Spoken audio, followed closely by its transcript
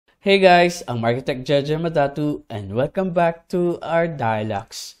Hey guys, I'm Architect Jeje Madatu and welcome back to our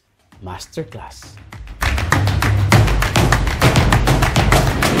Dialux Masterclass.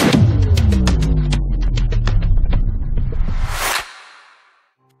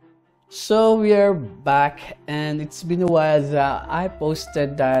 So we are back and it's been a while that I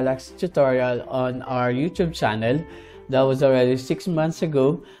posted Dialux tutorial on our YouTube channel. That was already 6 months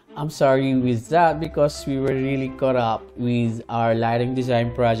ago. I'm sorry with that because we were really caught up with our lighting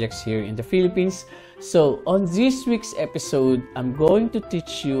design projects here in the Philippines. So on this week's episode, I'm going to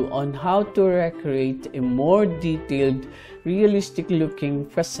teach you on how to recreate a more detailed, realistic looking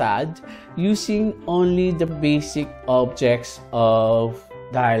facade using only the basic objects of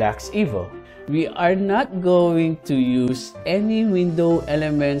Dialux Evo. We are not going to use any window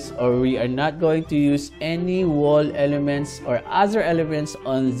elements, or we are not going to use any wall elements or other elements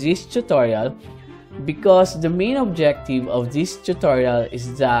on this tutorial, because the main objective of this tutorial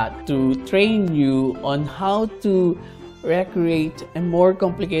is that to train you on how to recreate a more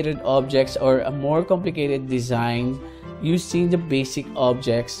complicated objects or a more complicated design using the basic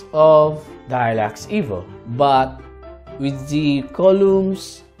objects of Dialux Evo. But with the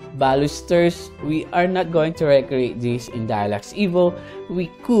columns, balusters, we are not going to recreate this in Dialux Evo. We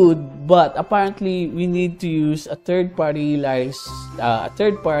could, but apparently we need to use a third-party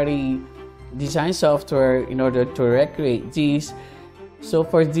design software in order to recreate these. So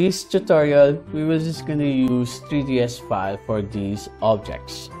for this tutorial, we will just gonna use 3ds file for these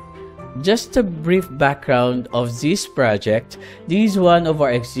objects. Just a brief background of this project. This is one of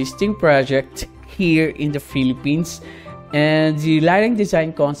our existing projects here in the Philippines. And the lighting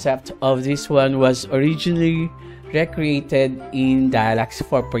design concept of this one was originally recreated in Dialux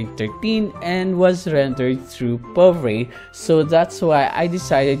 4.13 and was rendered through Povray. So that's why I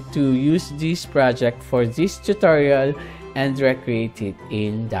decided to use this project for this tutorial and recreate it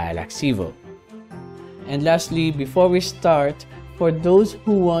in Dialux Evo. And lastly, before we start, for those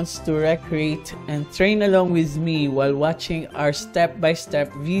who wants to recreate and train along with me while watching our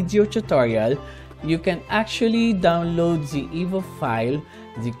step-by-step video tutorial, you can actually download the Evo file,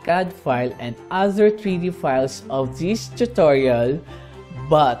 the CAD file, and other 3D files of this tutorial.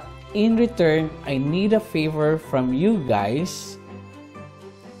 But in return, I need a favor from you guys.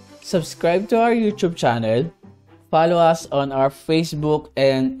 Subscribe to our YouTube channel, follow us on our Facebook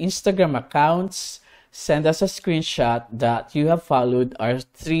and Instagram accounts, send us a screenshot that you have followed our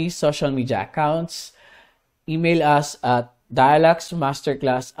 3 social media accounts, email us at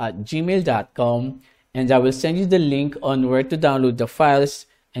dialuxmasterclass@gmail.com, and I will send you the link on where to download the files,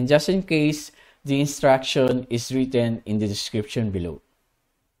 and just in case, the instruction is written in the description below.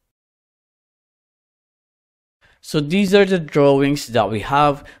 So these are the drawings that we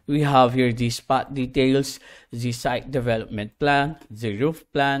have. We have here the spot details, the site development plan, the roof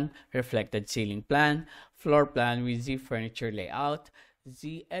plan, reflected ceiling plan, floor plan with the furniture layout,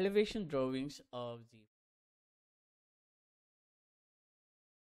 the elevation drawings of the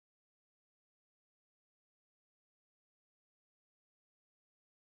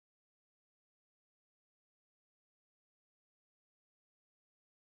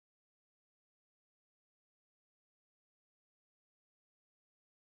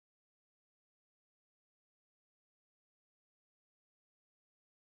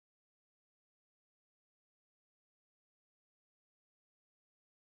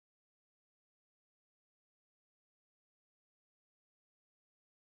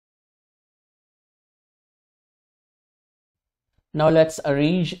Now let's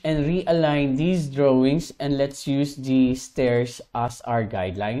arrange and realign these drawings, and let's use the stairs as our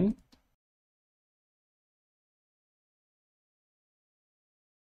guideline.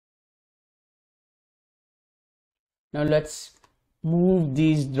 Now let's move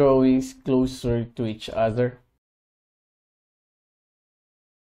these drawings closer to each other.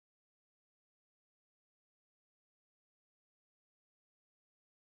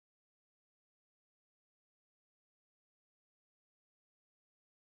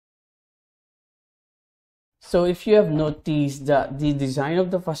 So if you have noticed that the design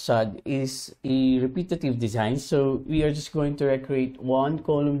of the facade is a repetitive design, so we are just going to recreate one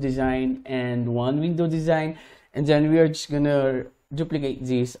column design and one window design, and then we are just gonna duplicate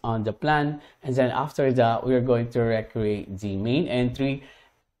this on the plan, and then after that we are going to recreate the main entry,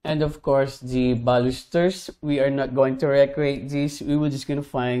 and of course the balusters. We are not going to recreate this. We will just gonna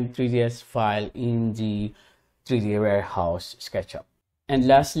find 3ds file in the 3D warehouse SketchUp. And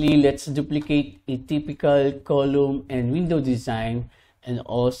lastly, let's duplicate a typical column and window design, and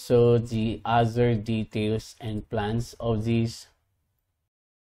also the other details and plans of these.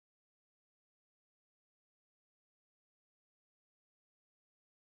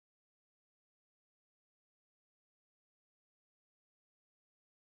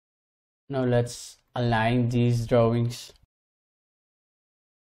 Now let's align these drawings.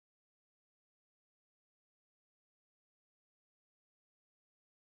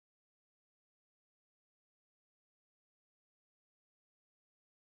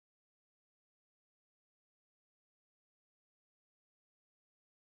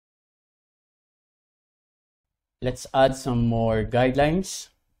 Let's add some more guidelines.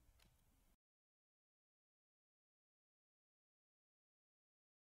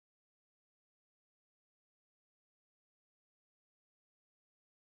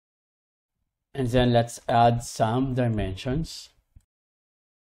 And then let's add some dimensions.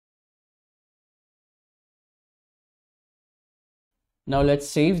 Now let's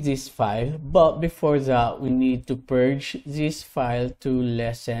save this file, but before that we need to purge this file to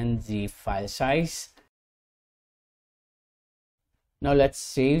lessen the file size. Now let's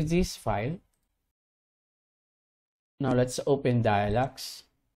save this file. Now let's open Dialux.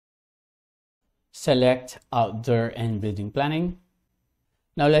 Select Outdoor and Building Planning.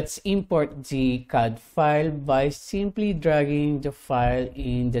 Now let's import the CAD file by simply dragging the file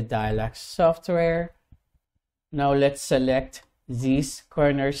in the Dialux software. Now let's select this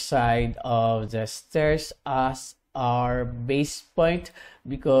corner side of the stairs as our base point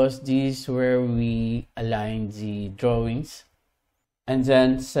because this is where we align the drawings. And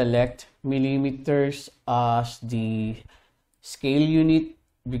then select millimeters as the scale unit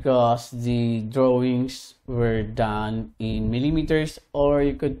because the drawings were done in millimeters, or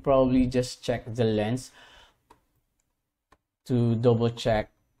you could probably just check the lens to double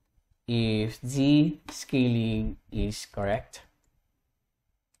check if the scaling is correct.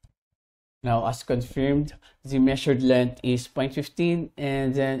 Now, as confirmed, the measured length is 0.15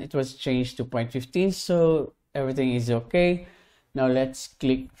 and then it was changed to 0.15, so everything is okay. Now let's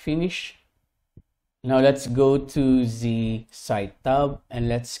click finish. Now let's go to the site tab and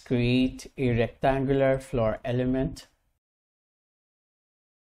let's create a rectangular floor element.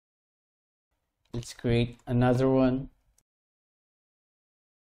 Let's create another one.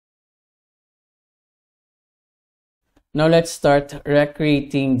 Now let's start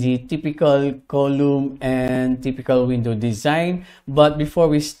recreating the typical column and typical window design. But before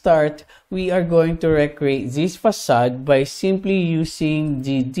we start, we are going to recreate this facade by simply using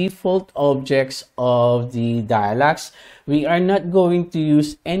the default objects of the Dialux. We are not going to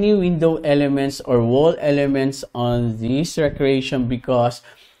use any window elements or wall elements on this recreation because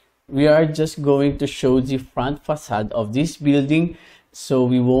we are just going to show the front facade of this building, so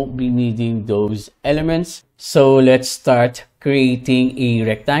we won't be needing those elements. So let's start creating a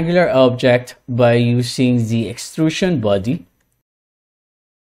rectangular object by using the extrusion body.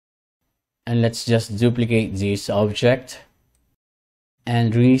 And let's just duplicate this object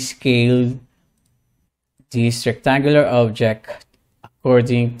and rescale this rectangular object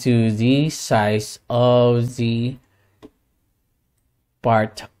according to the size of the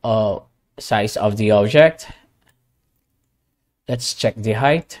size of the object. Let's check the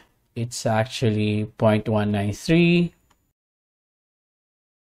height. It's actually 0.193.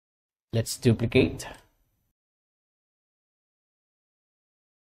 Let's duplicate.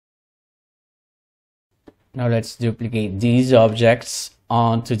 Now let's duplicate these objects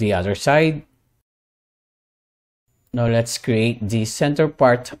onto the other side. Now let's create the center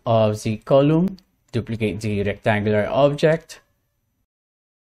part of the column. Duplicate the rectangular object.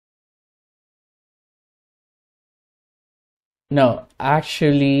 No,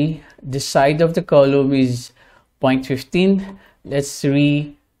 actually, the side of the column is 0.15. Let's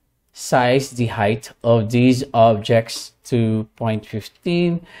resize the height of these objects to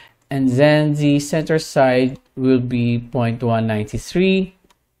 0.15. And then the center side will be 0.193.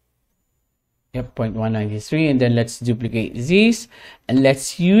 Yep, 0.193. And then let's duplicate these. And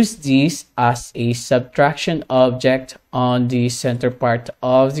let's use this as a subtraction object on the center part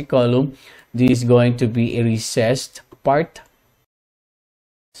of the column. This is going to be a recessed part.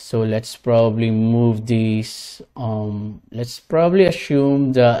 So let's probably move this, let's probably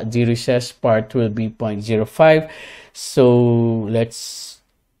assume that the recessed part will be 0.05. So let's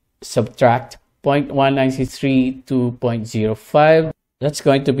subtract 0.193 to 0.05. That's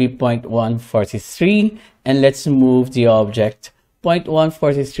going to be 0.143. And let's move the object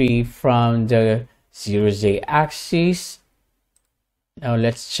 0.143 from the 0Z axis. Now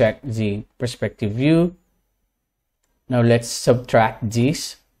let's check the perspective view. Now let's subtract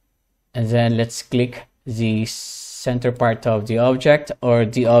this. And then let's click the center part of the object or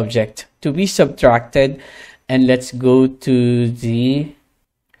the object to be subtracted. And let's go to the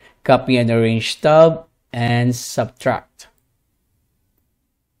copy and arrange tab and subtract.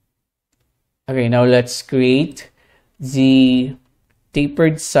 Okay, now let's create the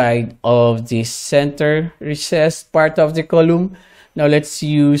tapered side of the center recessed part of the column. Now let's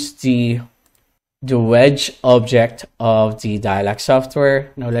use the wedge object of the Dialux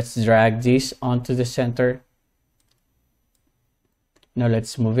software. Now let's drag this onto the center. Now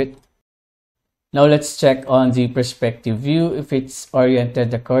let's move it. Now let's check on the perspective view if it's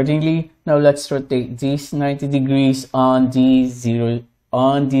oriented accordingly. Now let's rotate this 90 degrees on the Z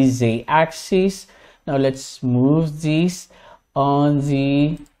axis. Now let's move this on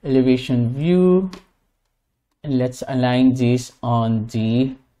the elevation view, and let's align this on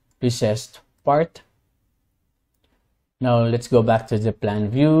the recessed part. Now let's go back to the plan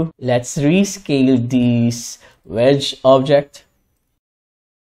view. Let's rescale this wedge object.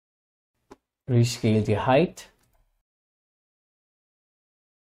 Rescale the height.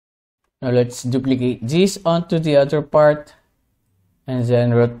 Now let's duplicate this onto the other part and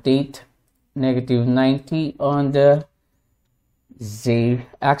then rotate -90 on the Z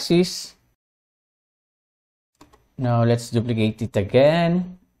axis. Now let's duplicate it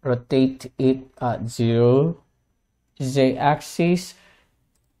again, rotate it at 0 Z axis.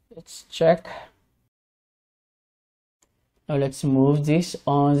 Let's check. Now let's move this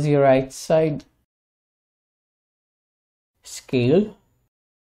on the right side. Scale,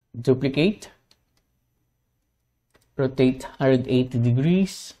 duplicate, rotate 180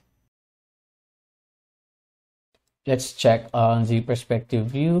 degrees. Let's check on the perspective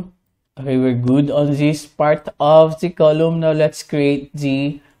view. Okay, we're good on this part of the column. Now let's create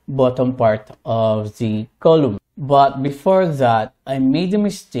the bottom part of the column. But before that, I made a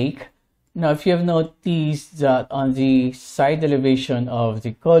mistake. Now, if you have noticed that on the side elevation of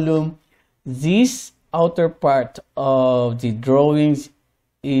the column, this outer part of the drawings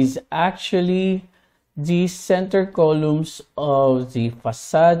is actually the center columns of the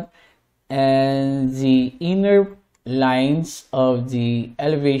facade, and the inner lines of the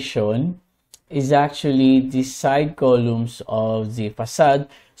elevation is actually the side columns of the facade.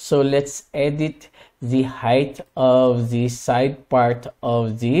 So let's edit the height of the side part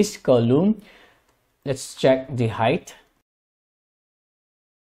of this column. Let's check the height.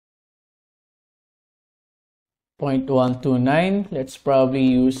 0.129. Let's probably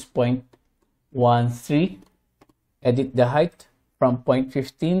use 0.13. Edit the height from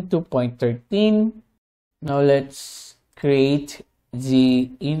 0.15 to 0.13. Now let's create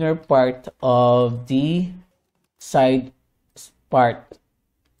the inner part of the side part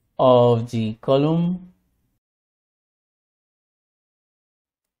of the column.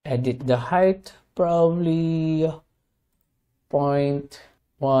 Edit the height, probably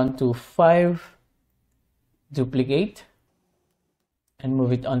 0.125. Duplicate and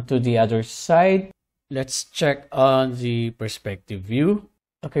move it onto the other side. Let's check on the perspective view.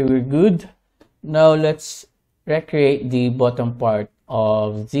 Okay, we're good. Now let's recreate the bottom part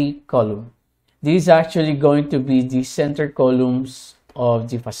of the column. This is actually going to be the center columns of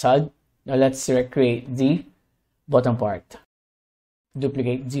the facade. Now let's recreate the bottom part.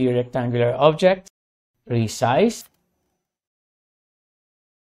 Duplicate the rectangular object, resize,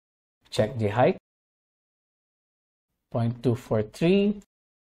 check the height, 0.243,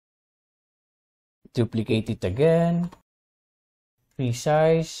 duplicate it again,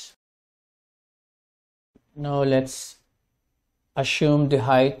 resize. Now let's assume the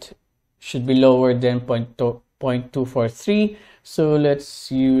height should be lower than 0.243, so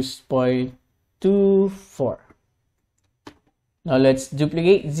let's use 0.24. Now let's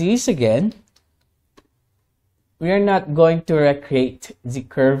duplicate this again. We are not going to recreate the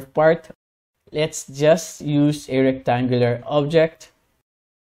curved part. Let's just use a rectangular object.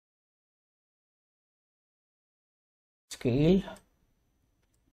 Scale.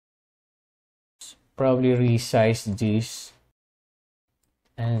 Probably resize this.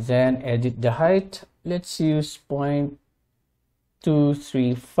 And then edit the height. Let's use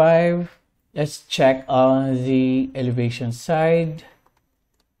 0.235. Let's check on the elevation side.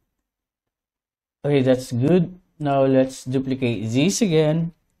 Okay, that's good. Now let's duplicate this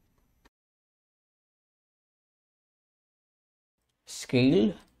again.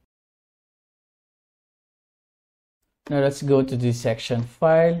 Scale. Now let's go to the section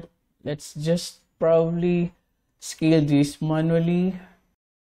file. Let's just probably scale this manually.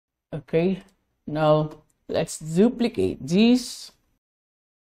 Okay, now let's duplicate this.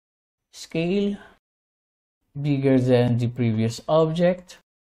 Scale, bigger than the previous object.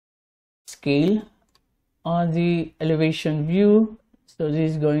 Scale on the elevation view. So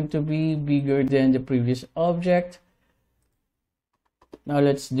this is going to be bigger than the previous object. Now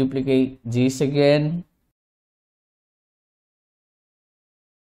let's duplicate this again.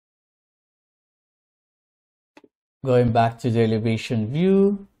 Going back to the elevation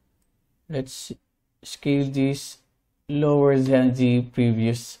view, let's scale this lower than the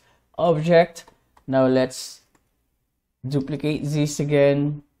previous object. Now let's duplicate this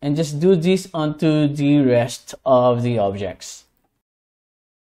again and just do this onto the rest of the objects.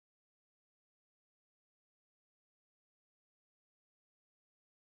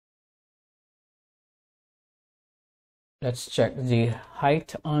 Let's check the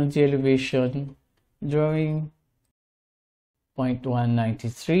height on the elevation drawing,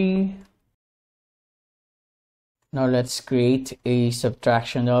 0.193. Now let's create a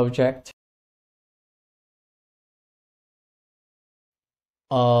subtraction object.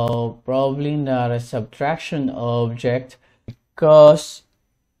 Probably not a subtraction object because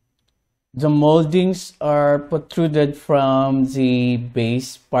the moldings are protruded from the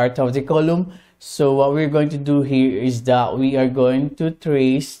base part of the column. So what we're going to do here is that we are going to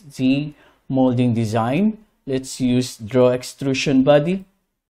trace the molding design. Let's use draw extrusion body.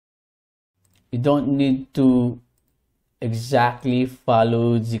 You don't need to exactly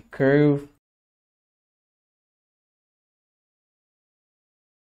follow the curve.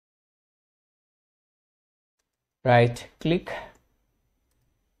 Right click.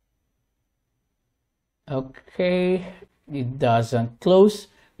 Okay, it doesn't close.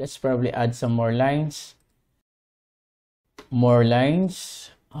 Let's probably add some more lines. More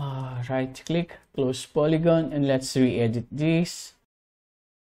lines. Right click, close polygon, and let's re-edit this.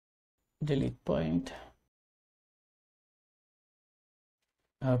 Delete point.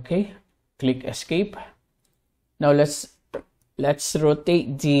 Okay, click escape. Now let's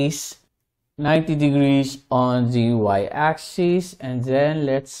rotate this 90 degrees on the y-axis, and then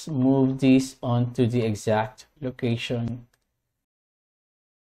let's move this onto the exact location.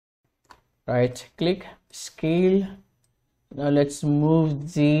 Right click, scale. Now let's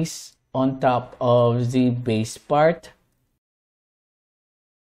move this on top of the base part,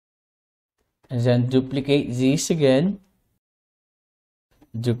 and then duplicate this again.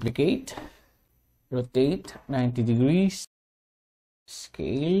 Duplicate, rotate 90 degrees,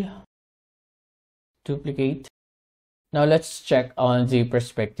 scale, duplicate. Now let's check on the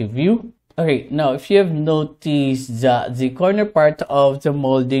perspective view. Okay, now if you have noticed that the corner part of the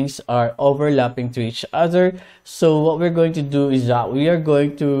moldings are overlapping to each other, so what we're going to do is that we are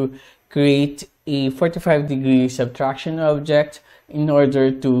going to create a 45-degree subtraction object in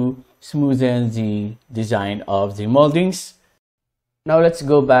order to smoothen the design of the moldings. Now let's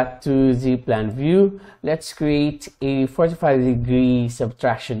go back to the plan view. Let's create a 45-degree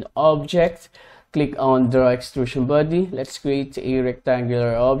subtraction object. Click on draw extrusion body. Let's create a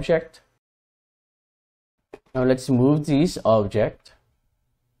rectangular object. Now let's move this object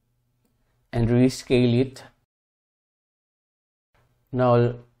and rescale it.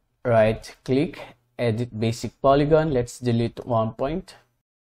 Now right click, edit basic polygon. Let's delete one point.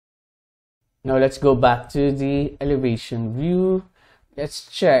 Now let's go back to the elevation view. Let's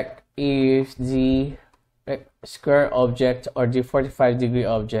check if the square object or the 45-degree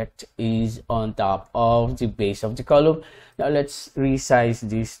object is on top of the base of the column. Now let's resize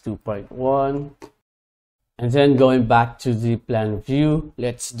this 2.1, and then going back to the plan view,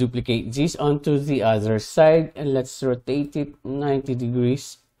 let's duplicate this onto the other side and let's rotate it 90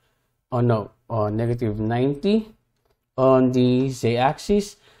 degrees. Negative 90 on the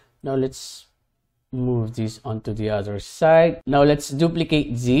z-axis. Now let's move this onto the other side. Now let's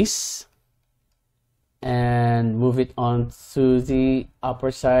duplicate this and move it onto the upper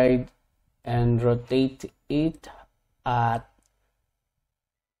side and rotate it at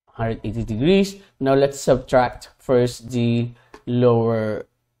 180 degrees. Now let's subtract first the lower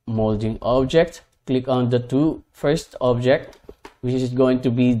molding object. Click on the first object, which is going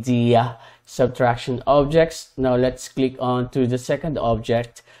to be the subtraction objects. Now let's click on to the second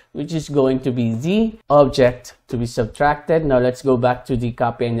object, which is going to be the object to be subtracted. Now let's go back to the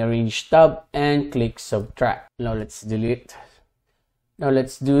copy and arrange tab and click subtract. Now let's delete. Now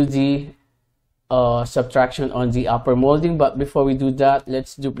let's do the subtraction on the upper molding, but before we do that,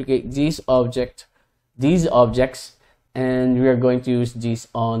 let's duplicate these objects, and we are going to use this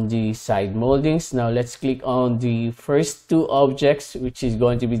on the side moldings. Now let's click on the first two objects, which is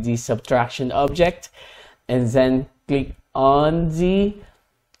going to be the subtraction object, and then click on the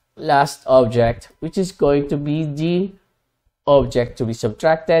last object, which is going to be the object to be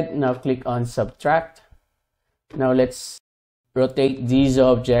subtracted. Now click on subtract. Now let's rotate these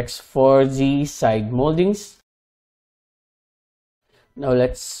objects for the side moldings. Now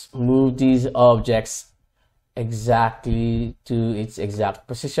let's move these objects exactly to its exact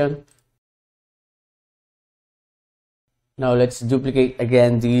position. Now let's duplicate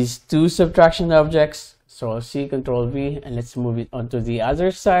again these two subtraction objects. Control C, Control V, and let's move it onto the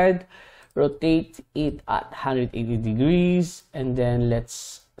other side. Rotate it at 180 degrees, and then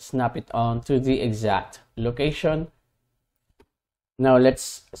let's snap it onto the exact location. Now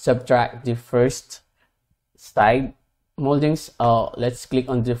let's subtract the first side moldings. Let's click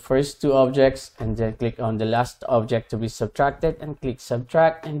on the first two objects and then click on the last object to be subtracted and click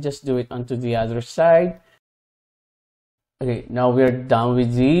subtract, and just do it onto the other side. Okay, now we're done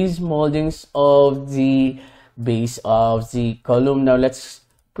with these moldings of the base of the column. Now let's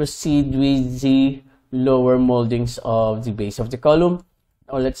proceed with the lower moldings of the base of the column.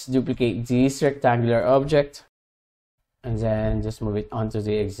 Now let's duplicate this rectangular object and then just move it onto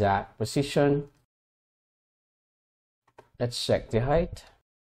the exact position. Let's check the height,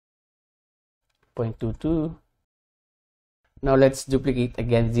 0.22. Now let's duplicate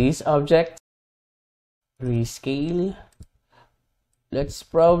again this object, rescale. Let's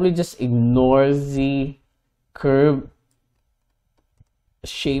probably just ignore the curve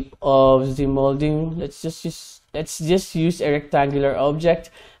shape of the molding. Let's just use a rectangular object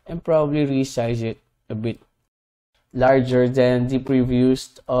and probably resize it a bit larger than the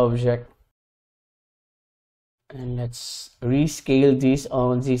previous object. And let's rescale this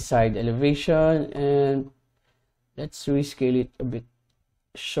on the side elevation, and let's rescale it a bit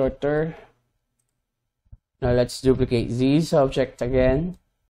shorter. Now let's duplicate this object again.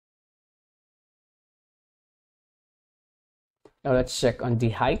 Now let's check on the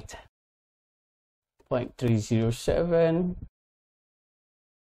height, 0.307.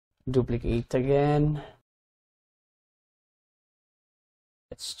 Duplicate again.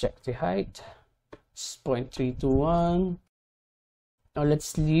 Let's check the height, it's 0.321. Now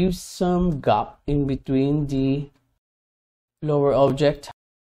let's leave some gap in between the lower object.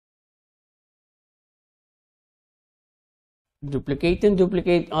 Duplicate and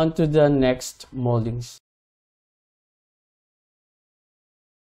duplicate onto the next moldings.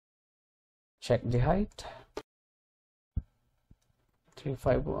 Check the height,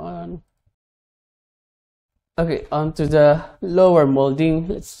 351. Okay, onto the lower molding.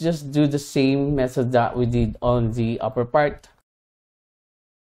 Let's just do the same method that we did on the upper part.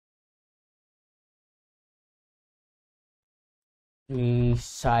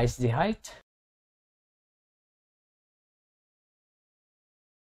 Resize the height.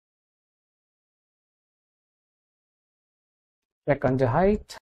 Check on the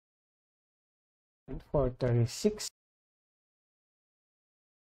height, 436.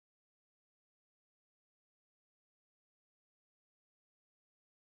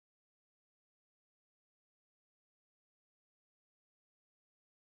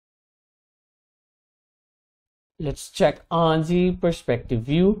 Let's check on the perspective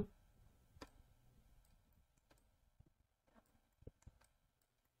view.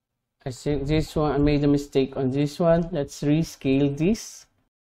 I think this one, I made a mistake on this one. Let's rescale this.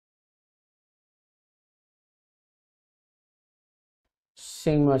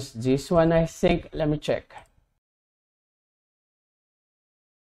 Same as this one, I think. Let me check.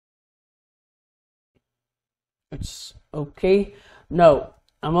 It's okay. Now,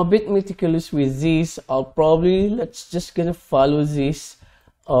 I'm a bit meticulous with this. Let's just gonna follow this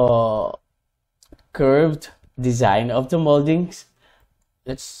curved design of the moldings.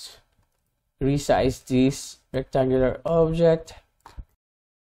 Let's resize this rectangular object.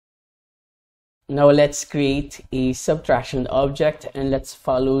 Now let's create a subtraction object and let's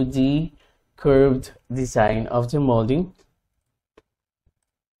follow the curved design of the molding.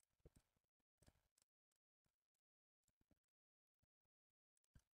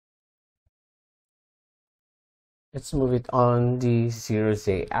 Let's move it on the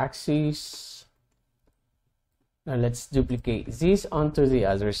 0Z axis. Now let's duplicate this onto the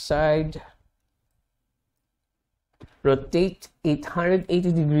other side. Rotate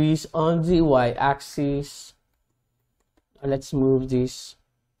 880 degrees on the Y axis. Now let's move this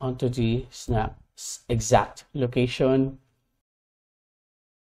onto the exact location.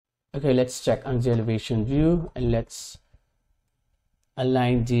 Okay, let's check on the elevation view and let's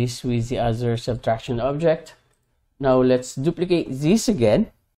align this with the other subtraction object. Now let's duplicate this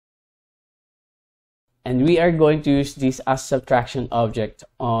again. And we are going to use this as subtraction object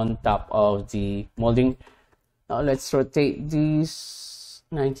on top of the molding. Now let's rotate this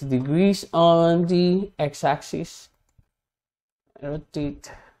 90 degrees on the x-axis.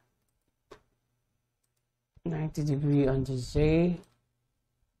 Rotate 90 degrees on the Z.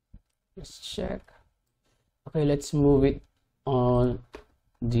 Let's check. Okay, let's move it on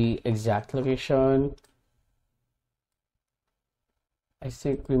the exact location. I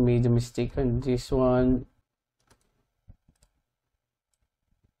think we made a mistake on this one.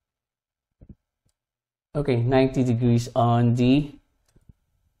 Okay, 90 degrees on the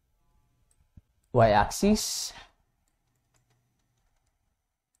y-axis.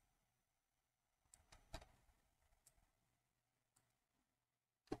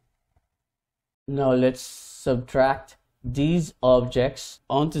 Now let's subtract these objects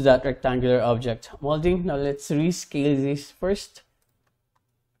onto that rectangular object molding. Now let's rescale this first.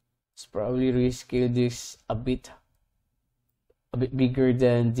 Let's probably rescale this a bit bigger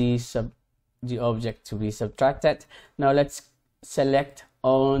than the object to be subtracted. Now let's select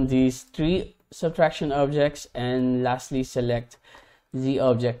on these three subtraction objects, and lastly select the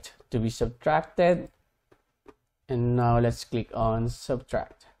object to be subtracted. And now let's click on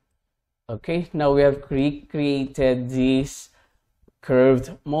subtract. Okay, now we have created this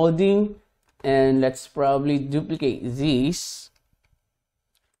curved molding, and let's probably duplicate these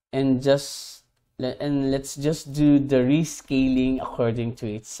and let's just do the rescaling according to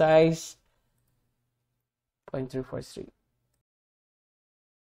its size. 0.343.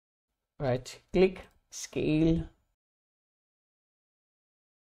 Right click, scale.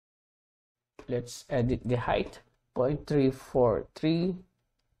 Let's edit the height, 0.343.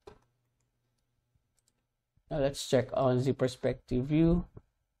 Now let's check on the perspective view.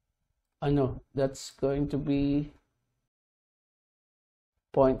 Oh no, that's going to be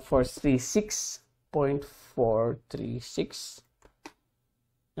 0.436. 0.436.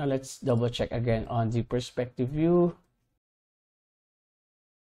 Now let's double check again on the perspective view.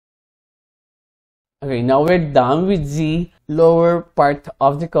 Okay, now we're done with the lower part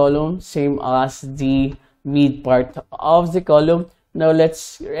of the column, same as the mid part of the column. Now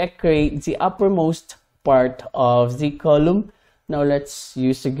let's recreate the uppermost part of the column. Now let's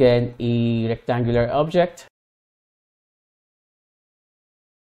use again a rectangular object.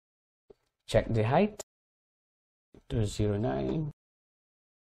 Check the height, 209.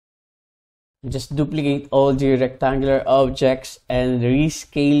 Just duplicate all the rectangular objects and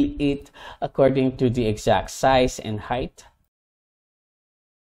rescale it according to the exact size and height.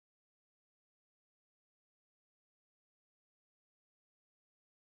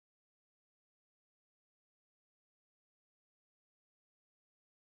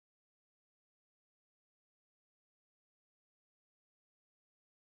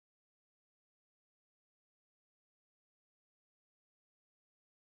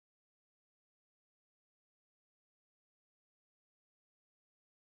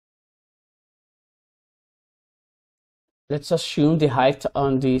 Let's assume the height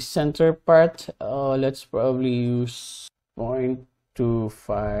on the center part. Let's probably use 0.25,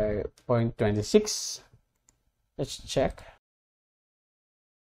 0.26. Let's check.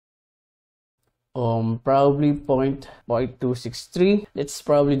 Probably 0.263. Let's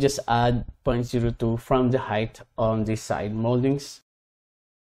probably just add 0.02 from the height on the side moldings.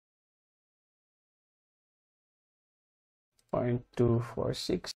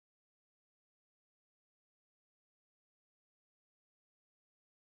 0.246.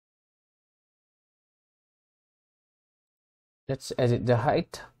 Let's edit the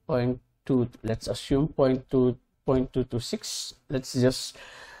height, 0.2, let's assume 0.226. Let's just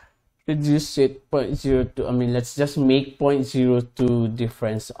reduce it 0.02. I mean, let's just make 0.02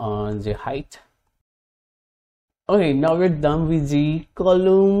 difference on the height. Okay, now we're done with the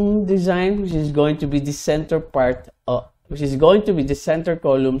column design, which is going to be the center part, which is going to be the center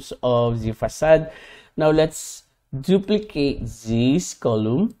columns of the facade. Now let's duplicate this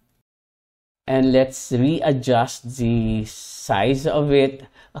column. And let's readjust the size of it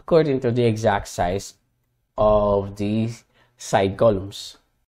according to the exact size of the side columns.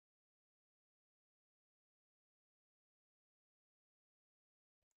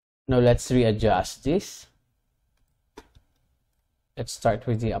 Now let's readjust this. Let's start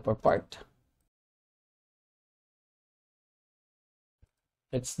with the upper part.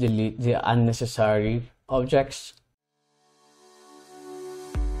 Let's delete the unnecessary objects.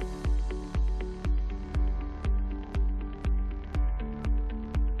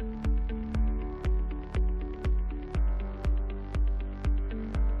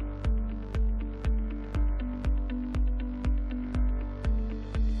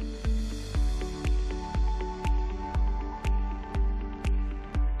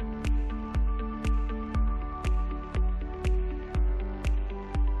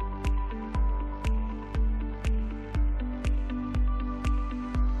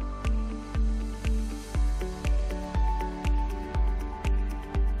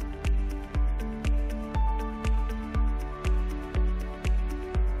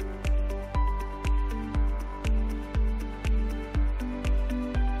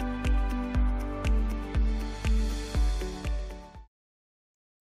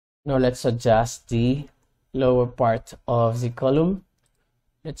 Now let's adjust the lower part of the column.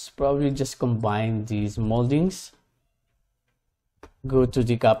 Let's probably just combine these moldings. Go to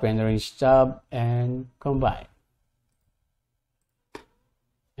the copy and arrange tab and combine.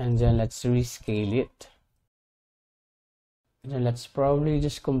 And then let's rescale it. And then let's probably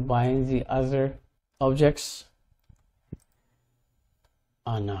just combine the other objects.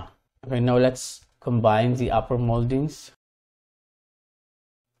 Oh no. Okay, now let's combine the upper moldings.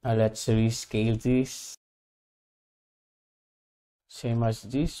 Let's rescale this. Same as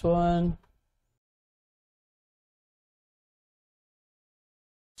this one.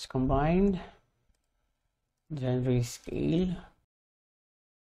 It's combined. Then rescale.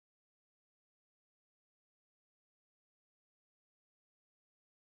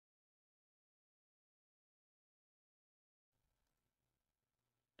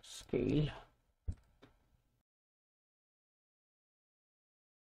 Scale.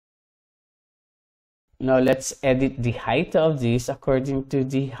 Now let's edit the height of this according to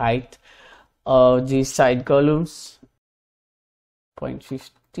the height of the side columns.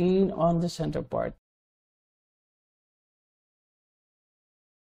 0.15 on the center part.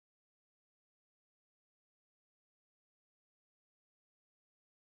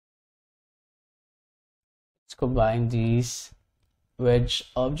 Let's combine these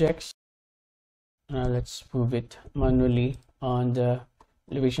wedge objects. Now let's move it manually on the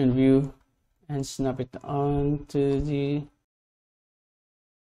elevation view and snap it onto the.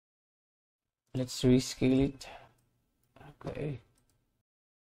 Let's rescale it. Okay.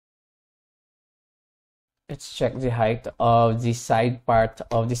 Let's check the height of the side part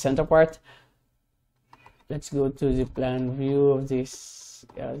of the center part. Let's go to the plan view of this.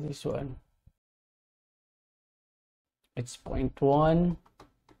 Yeah, this one. It's 0.1.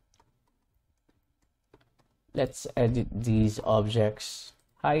 Let's edit these objects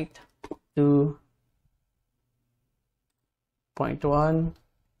height to 0.1.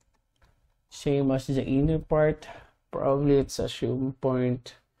 Same as the inner part. Probably let's assume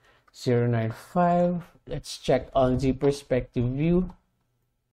 0.095. Let's check on the perspective view.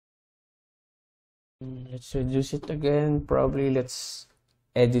 Let's reduce it again. Probably let's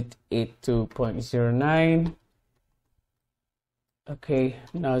edit it to 0.09. Okay,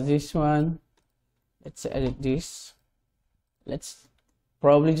 now this one. Let's edit this. Let's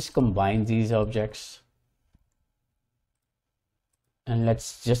probably just combine these objects. And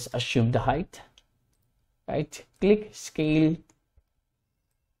let's just assume the height. Right, click scale.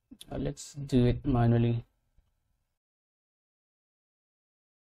 Let's do it manually.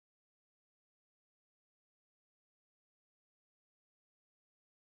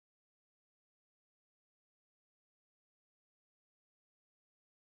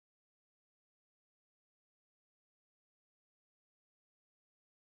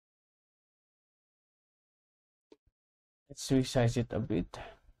 Let's resize it a bit.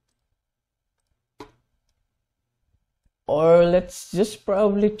 Or let's just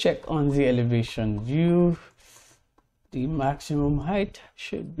probably check on the elevation view. The maximum height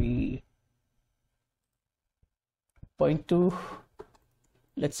should be 0.2.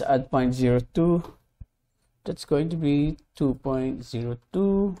 Let's add 0.02. That's going to be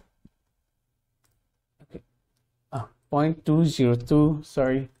 2.02. Okay. 0.202,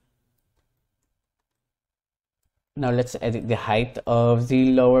 sorry. Now let's edit the height of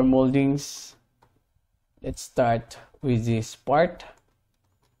the lower moldings. Let's start with this part.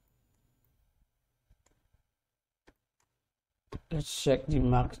 Let's check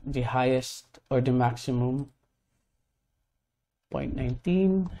the highest or the maximum.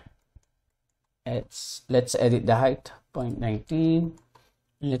 0.19. Let's edit the height. 0.19.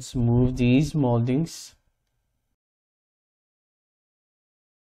 Let's move these moldings.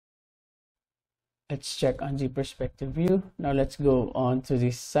 Let's check on the perspective view. Now let's go on to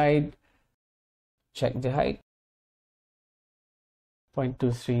this side. Check the height.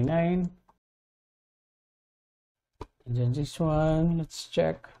 0.239. And then this one, let's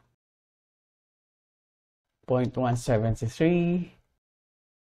check. 0.173.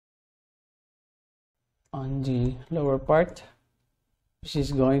 On the lower part, which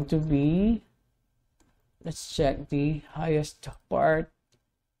is going to be, let's check the highest part.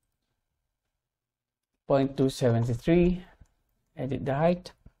 0.273. Edit the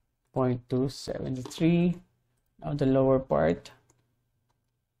height. 0.273. Now the lower part.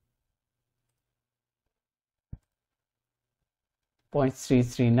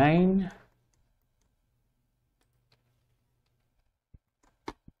 0.339.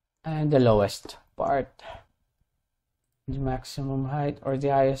 And the lowest part, the maximum height or the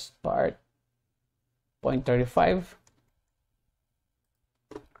highest part, 0.35.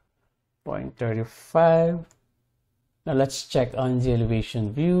 0.35. Now let's check on the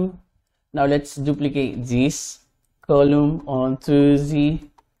elevation view. Now let's duplicate this column onto the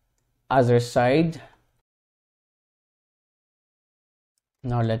other side.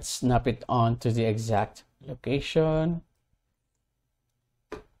 Now let's snap it onto the exact location.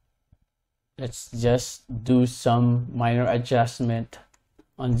 Let's just do some minor adjustment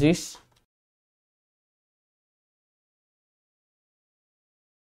on this.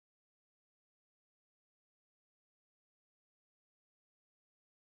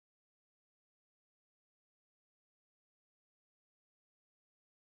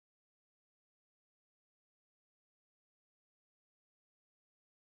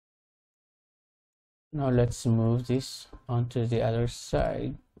 Now let's move this onto the other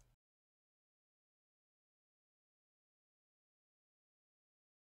side.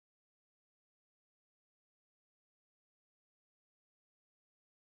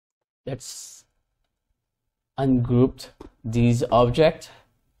 Let's ungroup these objects.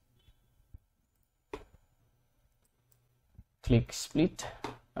 Click split.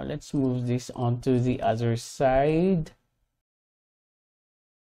 Now let's move this onto the other side.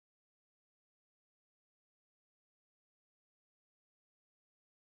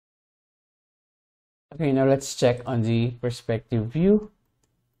 Okay, now let's check on the perspective view.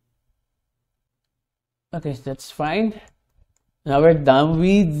 Okay, that's fine. Now we're done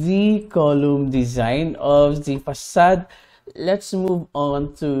with the column design of the facade. Let's move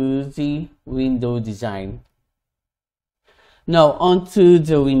on to the window design. Now onto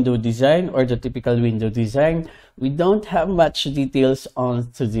the window design, or the typical window design. We don't have much details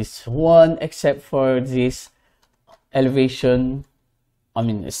onto this one except for this elevation,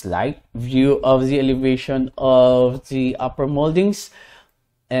 a slight view of the elevation of the upper moldings.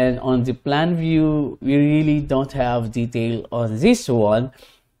 And on the plan view, we really don't have detail on this one.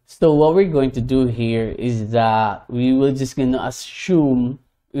 So what we're going to do here is that we will just gonna assume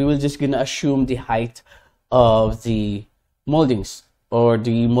the height of the moldings, or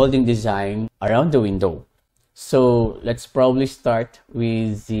the molding design around the window. So let's probably start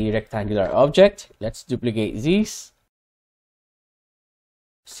with the rectangular object. Let's duplicate this,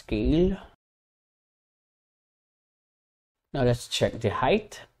 scale. Now let's check the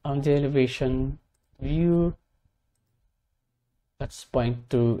height on the elevation view. Let's point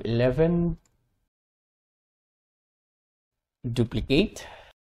to 11. Duplicate.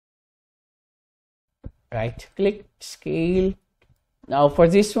 Right click, scale. Now for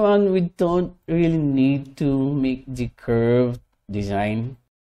this one, we don't really need to make the curved design.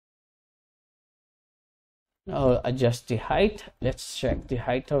 Now adjust the height. Let's check the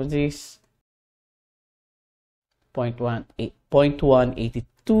height of this.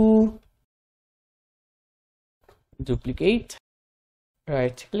 0.182. Duplicate.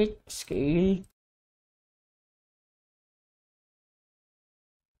 Right click, scale.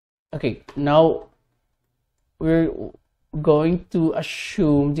 Okay, now we're going to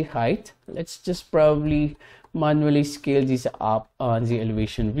assume the height. Let's just probably manually scale this up on the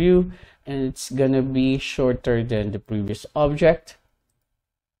elevation view, and it's gonna be shorter than the previous object.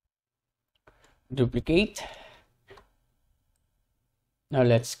 Duplicate. Now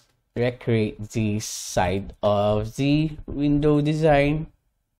let's recreate the side of the window design.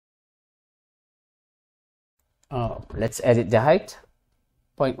 Let's edit the height.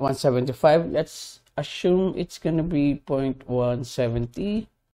 0.175. Let's assume it's gonna be 0.170.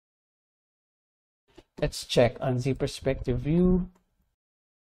 Let's check on the perspective view.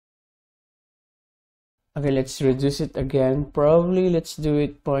 Okay, let's reduce it again. Probably let's do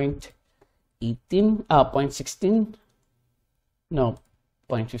it 0.16. No,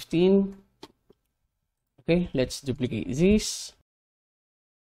 0.15. Okay, let's duplicate this.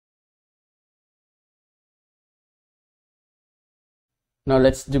 Now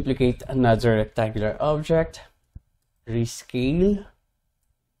let's duplicate another rectangular object. Rescale.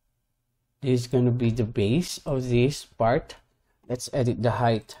 This is going to be the base of this part. Let's edit the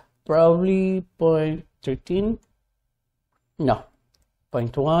height. Probably 0.13. No,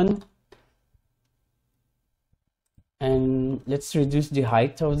 0.1. And let's reduce the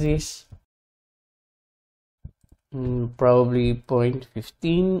height of this. Probably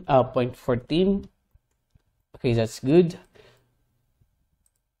 0.15, 0.14. Okay, that's good.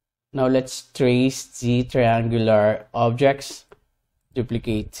 Now let's trace the triangular objects.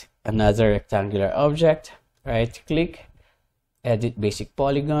 Duplicate another rectangular object. Right click, edit basic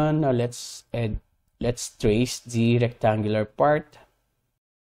polygon. Now let's trace the rectangular part.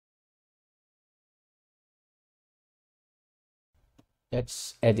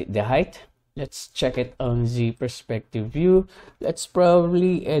 Let's edit the height. Let's check it on the perspective view. Let's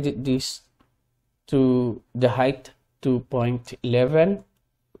probably edit this to the height to 0.11.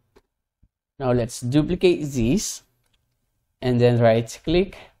 Now let's duplicate these and then right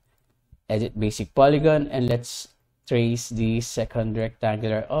click, edit basic polygon, and let's trace the second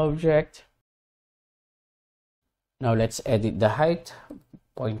rectangular object. Now let's edit the height,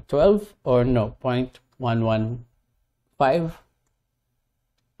 0.12 or no, 0.115.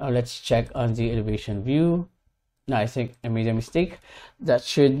 Now let's check on the elevation view. Now I think I made a mistake. That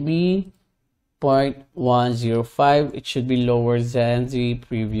should be 0.105. It should be lower than the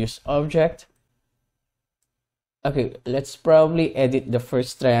previous object. Okay, let's probably edit the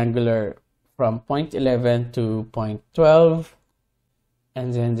first triangular from 0.11 to 0.12,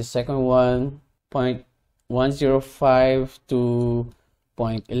 and then the second one 0.105 to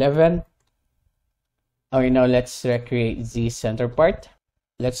 0.11. Okay, now let's recreate the center part.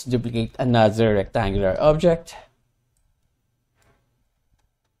 Let's duplicate another rectangular object.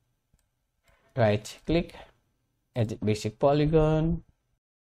 Right click, edit basic polygon,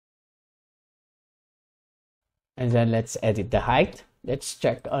 and then let's edit the height. Let's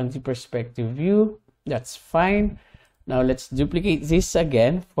check on the perspective view. That's fine. Now let's duplicate this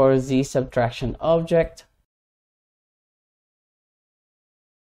again for the subtraction object.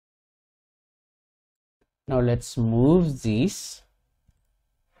 Now let's move this.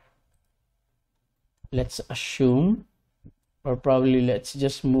 Let's assume, or probably let's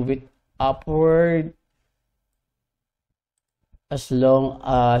just move it upward as long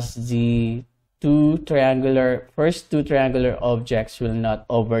as the first two triangular objects will not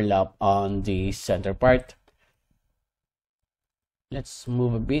overlap on the center part. Let's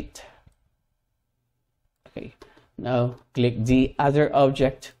move a bit. Okay, now click the other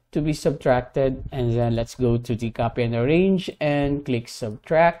object to be subtracted, and then let's go to the copy and arrange and click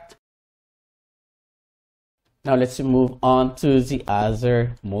subtract. Now let's move on to the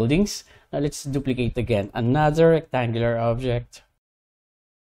other moldings. Now let's duplicate again another rectangular object.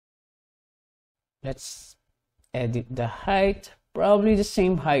 Let's edit the height, probably the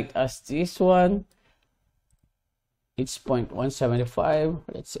same height as this one. It's 0.175.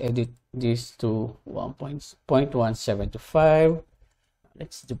 Let's edit this to 0.175.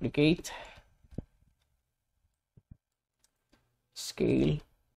 Let's duplicate, scale,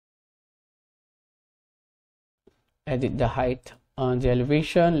 edit the height on the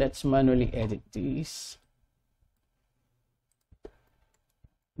elevation. Let's manually edit these,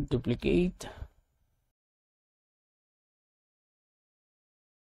 duplicate,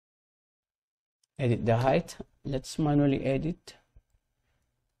 edit the height. Let's manually edit.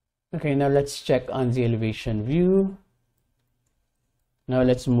 Okay, now let's check on the elevation view. Now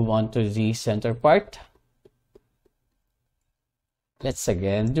let's move on to the center part. Let's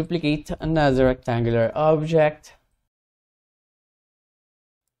again duplicate another rectangular object.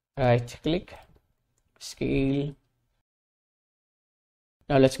 Right click, scale.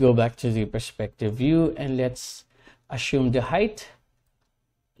 Now let's go back to the perspective view and let's assume the height.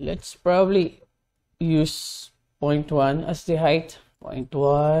 Let's probably use 0.1 as the height.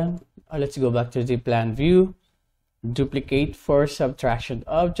 0.1. Let's go back to the plan view. Duplicate for subtraction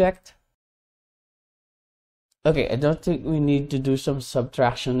object. Okay, I don't think we need to do some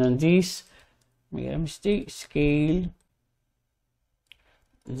subtraction on these. Made a mistake. Scale.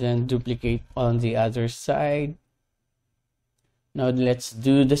 Then duplicate on the other side. Now let's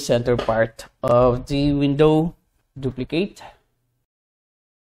do the center part of the window. Duplicate.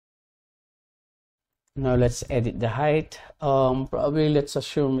 Now let's edit the height. Probably let's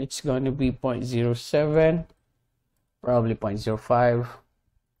assume it's going to be 0.07. Probably 0.05.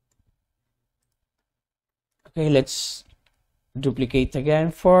 Okay, let's duplicate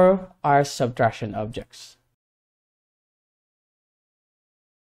again for our subtraction objects.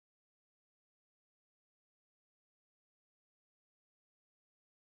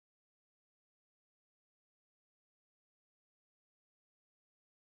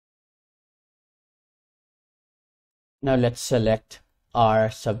 Now let's select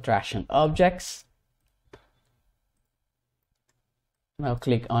our subtraction objects. Now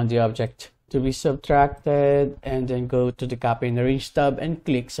click on the object to be subtracted and then go to the copy and arrange tab and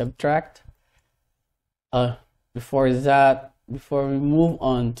click subtract. Before we move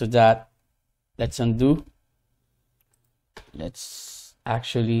on to that, let's undo. Let's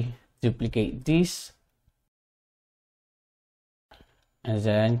actually duplicate these and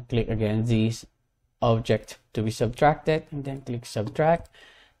then click again these object to be subtracted and then click subtract,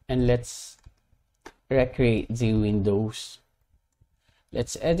 and let's recreate the windows.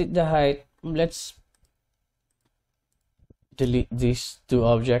 Let's edit the height. Let's delete these two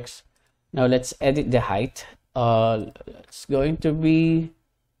objects. Now let's edit the height. It's going to be,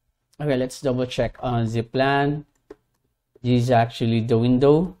 okay, let's double check on the plan. This is actually the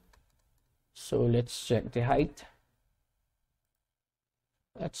window. So let's check the height.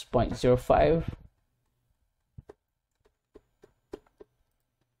 That's 0.05.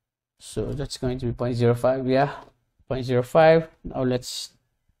 So that's going to be 0.05, yeah, 0.05. Now let's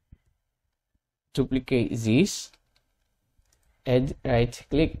duplicate this. Add, right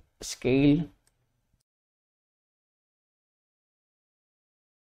click, scale.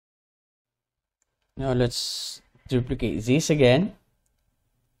 Now let's duplicate this again.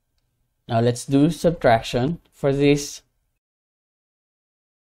 Now let's do subtraction for this.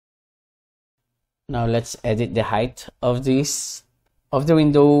 Now let's edit the height of this, of the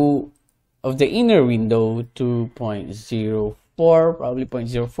window, of the inner window to 0.04, probably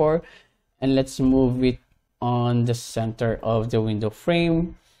 0.04, and let's move it on the center of the window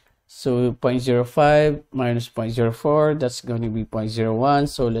frame. So 0.05 minus 0.04, that's going to be 0.01.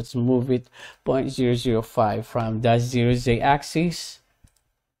 So let's move it 0.005 from the 0Z axis.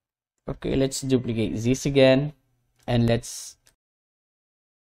 Okay, let's duplicate this again, and let's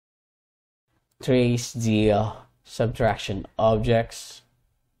trace the subtraction objects.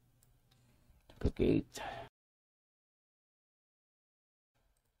 Duplicate.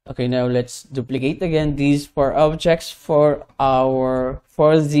 Okay, now let's duplicate again these 4 objects for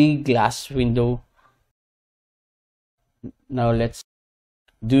the glass window. Now let's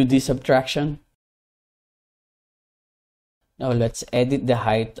do the subtraction. Now let's edit the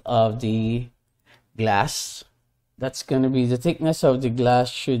height of the glass. That's going to be, the thickness of the glass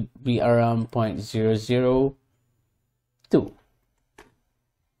should be around 0.002.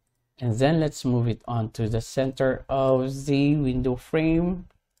 And then let's move it onto the center of the window frame.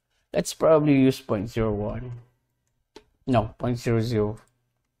 Let's probably use 0.01. No, 0.00.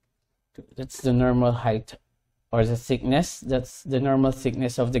 That's the normal height, or the thickness. That's the normal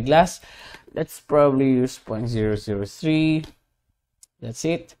thickness of the glass. Let's probably use 0.003. That's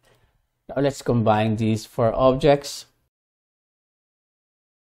it. Now let's combine these 4 objects.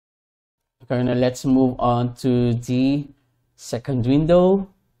 Okay, now let's move on to the second window.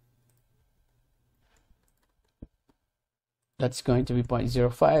 That's going to be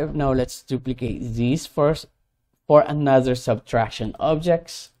 0.05. Now let's duplicate these first for another subtraction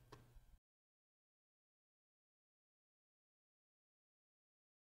objects.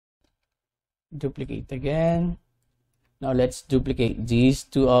 Duplicate again. Now let's duplicate these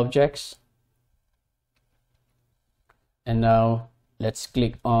 2 objects. And now let's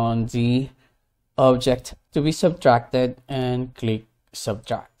click on the object to be subtracted and click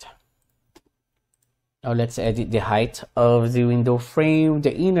subtract. Now let's edit the height of the window frame,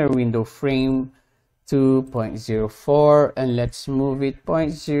 the inner window frame, to 0.04, and let's move it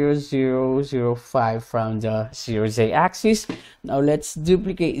 0.0005 from the 0Z axis. Now let's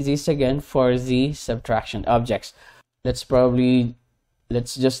duplicate this again for the subtraction objects. Let's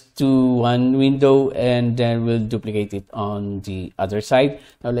just do 1 window, and then we'll duplicate it on the other side.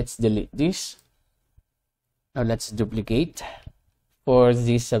 Now let's delete this. Now let's duplicate for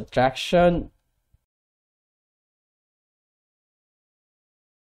the subtraction.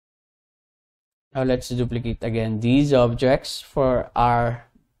 Now let's duplicate again these objects for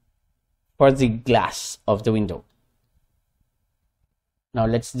the glass of the window. Now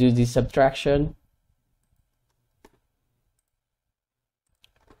let's do the subtraction.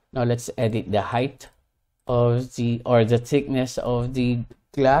 Now let's edit the height of the thickness of the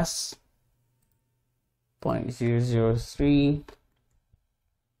glass, 0.003.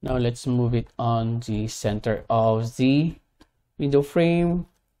 Now let's move it on the center of the window frame.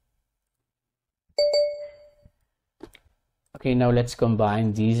 Okay, now let's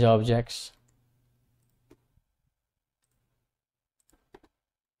combine these objects.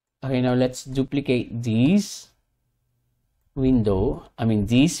 Okay, now let's duplicate this window.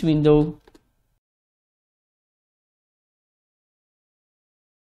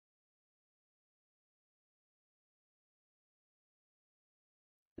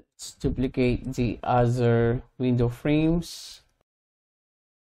 Let's duplicate the other window frames.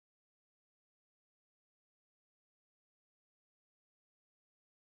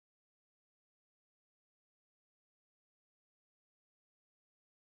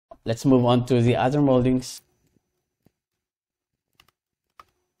 Let's move on to the other moldings.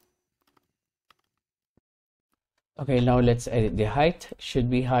 Okay, now let's edit the height. It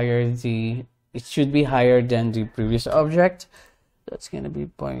should be higher than the previous object. That's gonna be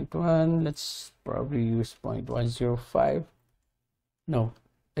 0.1. Let's probably use 0.105. No,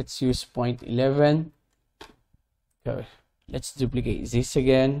 let's use 0.11. Okay, let's duplicate this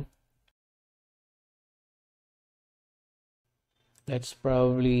again. Let's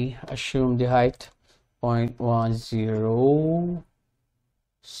probably assume the height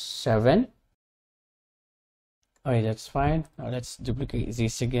 0.107. Alright, that's fine. Now let's duplicate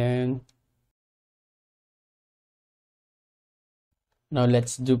this again. Now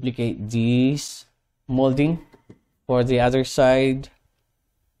let's duplicate this molding for the other side.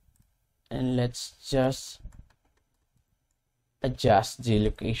 And let's just adjust the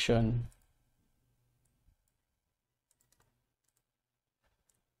location.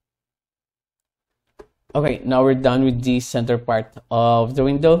 Okay, now we're done with the center part of the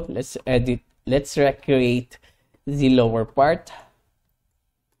window. Let's recreate the lower part.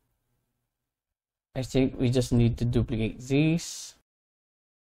 I think we just need to duplicate these.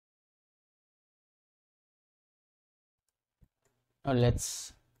 Now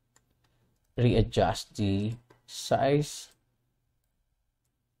let's readjust the size.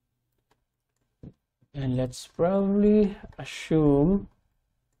 And let's probably assume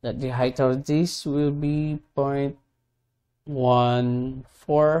that the height of this will be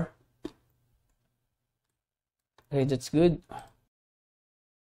 0.14. Okay, that's good.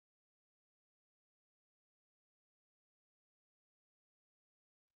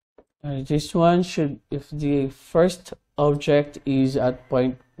 This one should, if the first object is at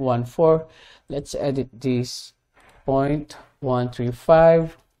 0.14, let's edit this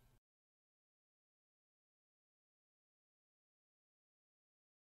 0.135.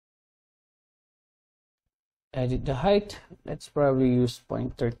 Edit the height. Let's probably use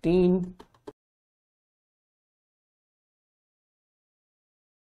 0.13.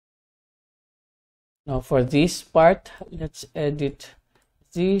 Now for this part, let's edit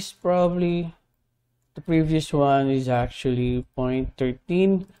this. Probably the previous one is actually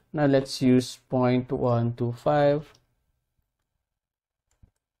 0.13. Now let's use 0.125.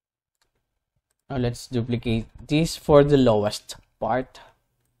 Now let's duplicate this for the lowest part.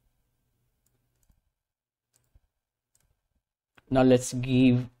 Now let's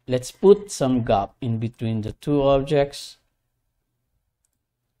put some gap in between the two objects.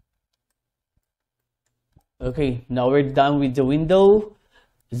 Okay, now we're done with the window.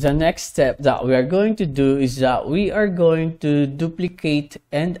 The next step that we are going to do is that we are going to duplicate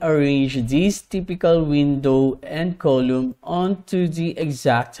and arrange this typical window and column onto the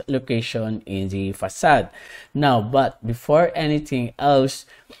exact location in the facade. Now, but before anything else,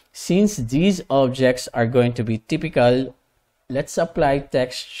 since these objects are going to be typical, let's now apply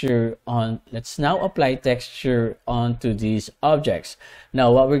texture onto these objects.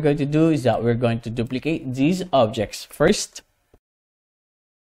 Now what we're going to do is that we're going to duplicate these objects first.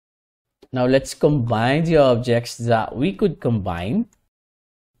 Now let's combine the objects that we could combine.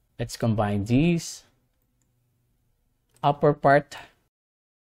 Let's combine these upper part,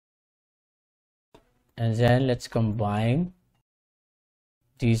 and then let's combine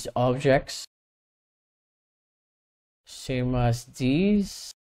these objects. Same as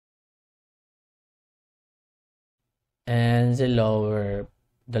these, and the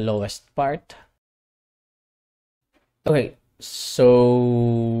lowest part. Okay,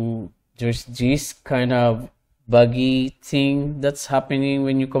 so there's this kind of buggy thing that's happening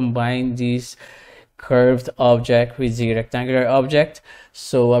when you combine this curved object with the rectangular object.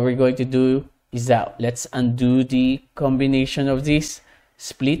 So what we're going to do is that let's undo the combination of this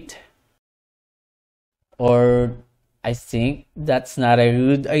split, or I think that's not a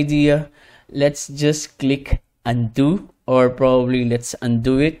good idea. Let's just click undo, or probably let's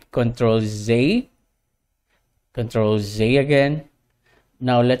undo it. Control Z again.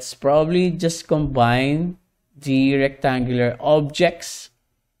 Now let's probably just combine the rectangular objects,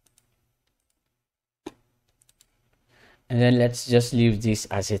 and then let's just leave this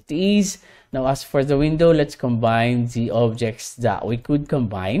as it is. Now as for the window, let's combine the objects that we could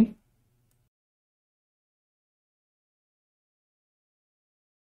combine.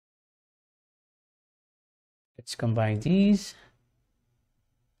 Let's combine these,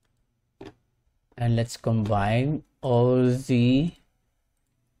 and let's combine all the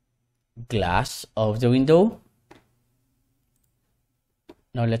glass of the window.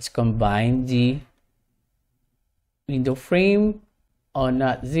 Now let's combine the window frame, or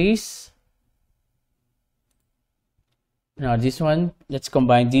not this. Now this one, let's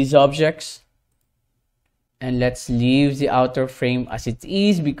combine these objects, and let's leave the outer frame as it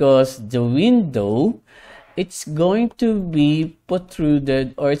is, because the window, it's going to be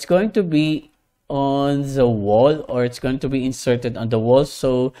protruded, or it's going to be on the wall, or it's going to be inserted on the wall.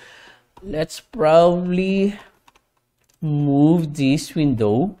 So let's probably move this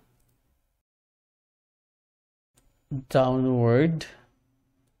window downward.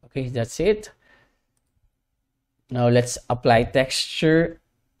 Okay, that's it. Now let's apply texture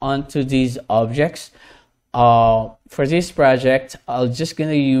onto these objects. For this project, I'm just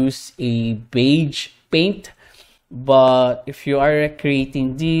gonna use a beige paint, but if you are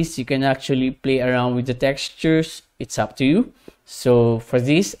creating these, you can actually play around with the textures. It's up to you. So for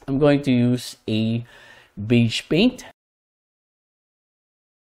this, I'm going to use a beige paint.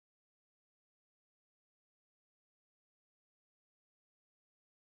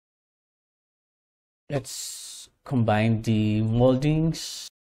 Let's combine the moldings.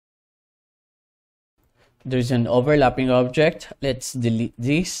 There's an overlapping object. Let's delete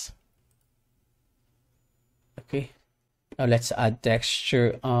this. Okay. Now let's add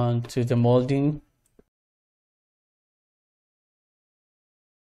texture onto the molding.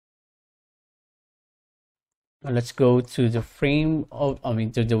 Now let's go to the frame of,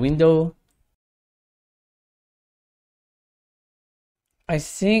 to the window. I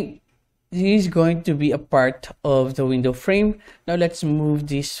think this is going to be a part of the window frame. Now let's move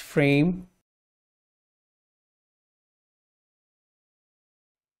this frame.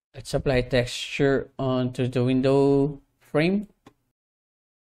 Let's apply texture onto the window frame.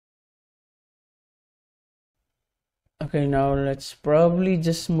 Okay, now let's probably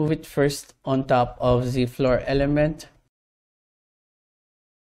just move it first on top of the floor element.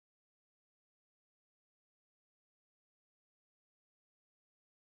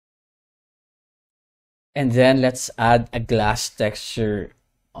 And then let's add a glass texture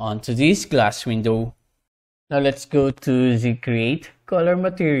onto this glass window. Now let's go to the create color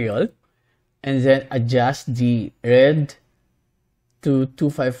material and then adjust the red to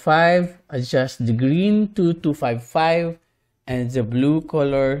 255, adjust the green to 255, and the blue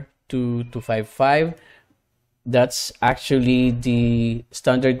color to 255. That's actually the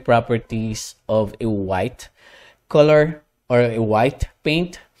standard properties of a white color or a white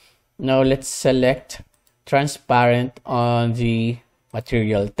paint. Now let's select transparent on the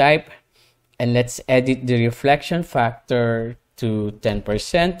material type, and let's edit the reflection factor to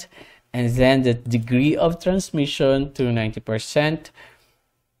 10%, and then the degree of transmission to 90%,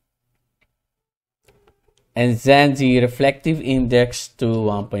 and then the reflective index to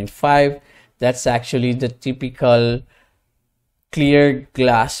 1.5. That's actually the typical clear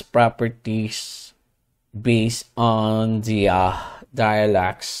glass properties based on the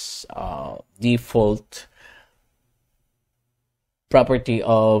Dialux default property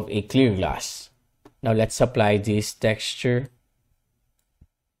of a clear glass. Now let's apply this texture.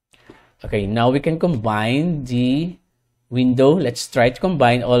 Okay, now we can combine the window. Let's try to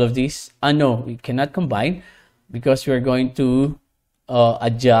combine all of these. No, we cannot combine because we're going to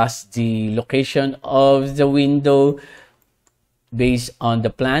adjust the location of the window based on the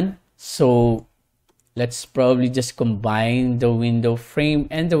plan. So let's probably just combine the window frame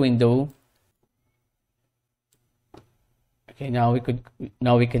and the window. Okay,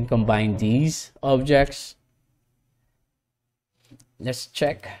 now we can combine these objects. Let's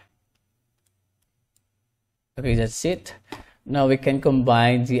check. Okay, that's it. Now we can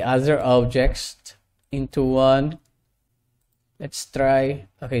combine the other objects into one. Let's try.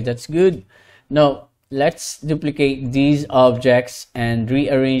 Okay, that's good. Now let's duplicate these objects and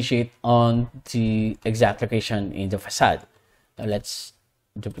rearrange it on the exact location in the facade. Now let's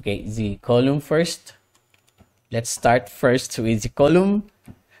duplicate the column first. Let's start first with the column.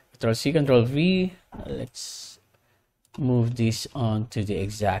 Ctrl C, Ctrl V. Let's move this on to the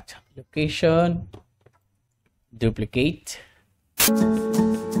exact location. Duplicate.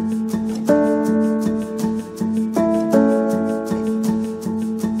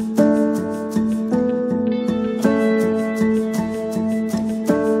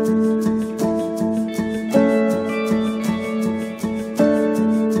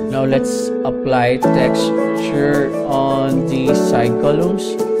 Now let's apply texture on the side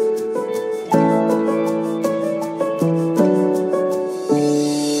columns.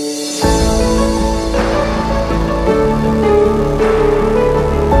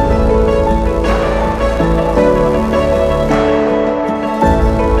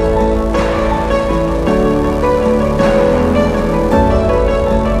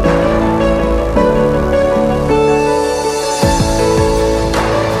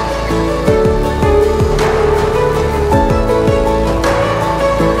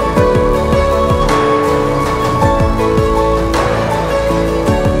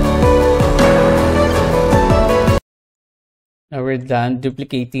 Now we're done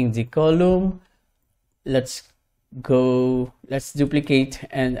duplicating the column. Let's duplicate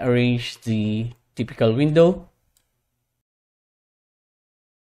and arrange the typical window.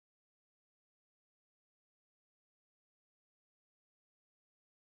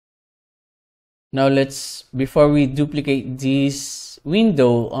 Now before we duplicate this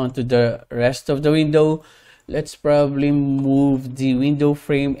window onto the rest of the window, let's probably move the window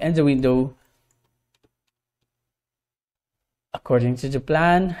frame and the window according to the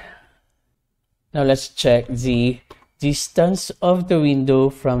plan. Now let's check the distance of the window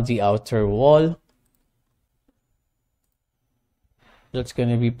from the outer wall. That's going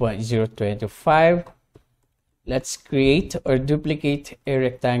to be 0.025. Let's create or duplicate a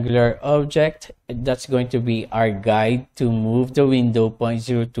rectangular object. That's going to be our guide to move the window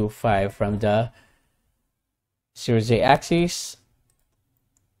 0.025 from the 0Z axis.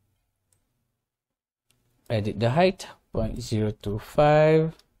 Edit the height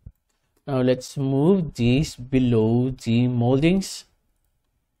 0.025. Now let's move this below the moldings.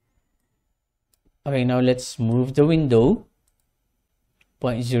 Okay, now let's move the window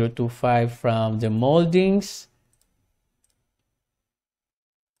 0.025 from the moldings.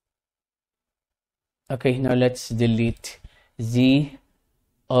 Okay, now let's delete the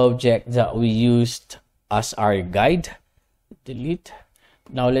object that we used as our guide. Delete.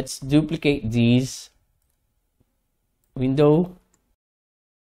 Now let's duplicate this window.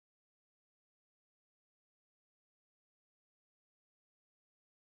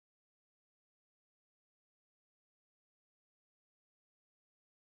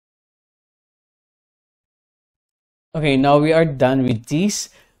 Okay, now we are done with this.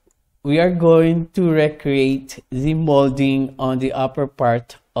 We are going to recreate the molding on the upper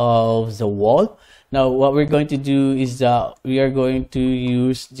part of the wall. Now what we're going to do is that we are going to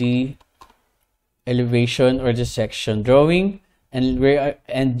use the elevation or the section drawing, and we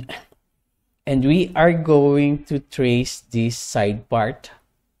are going to trace this side part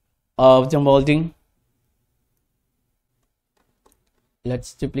of the molding.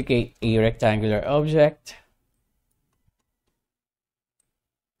 Let's duplicate a rectangular object.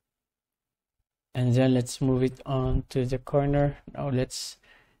 And then let's move it on to the corner. Now let's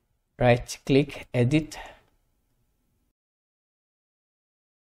right click, edit.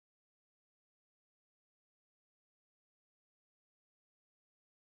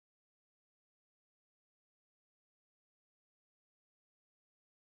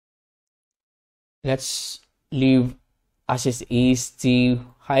 Let's leave as it is the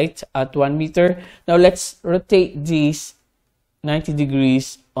height at 1 meter. Now let's rotate this 90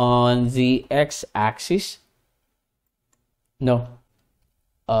 degrees on the x-axis. No,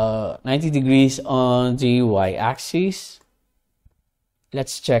 90 degrees on the y-axis.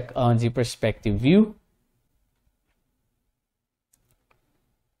 Let's check on the perspective view.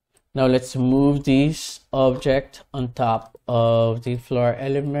 Now let's move this object on top of the floor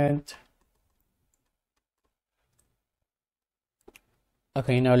element.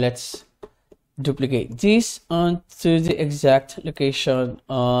 Okay, now let's duplicate this onto the exact location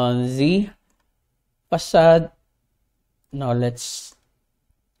on the facade. Now let's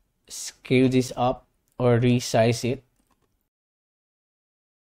scale this up or resize it.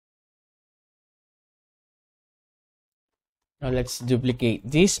 Now let's duplicate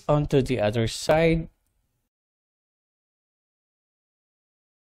this onto the other side.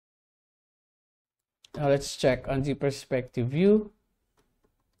 Now let's check on the perspective view.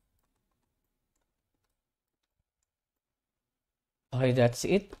 Okay, that's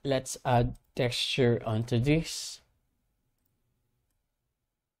it. Let's add texture onto this.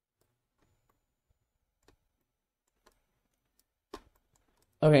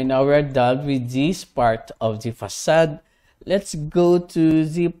 Okay, now we're done with this part of the facade. Let's go to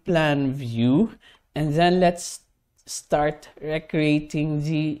the plan view, and then let's start recreating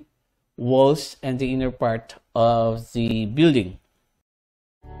the walls and the inner part of the building.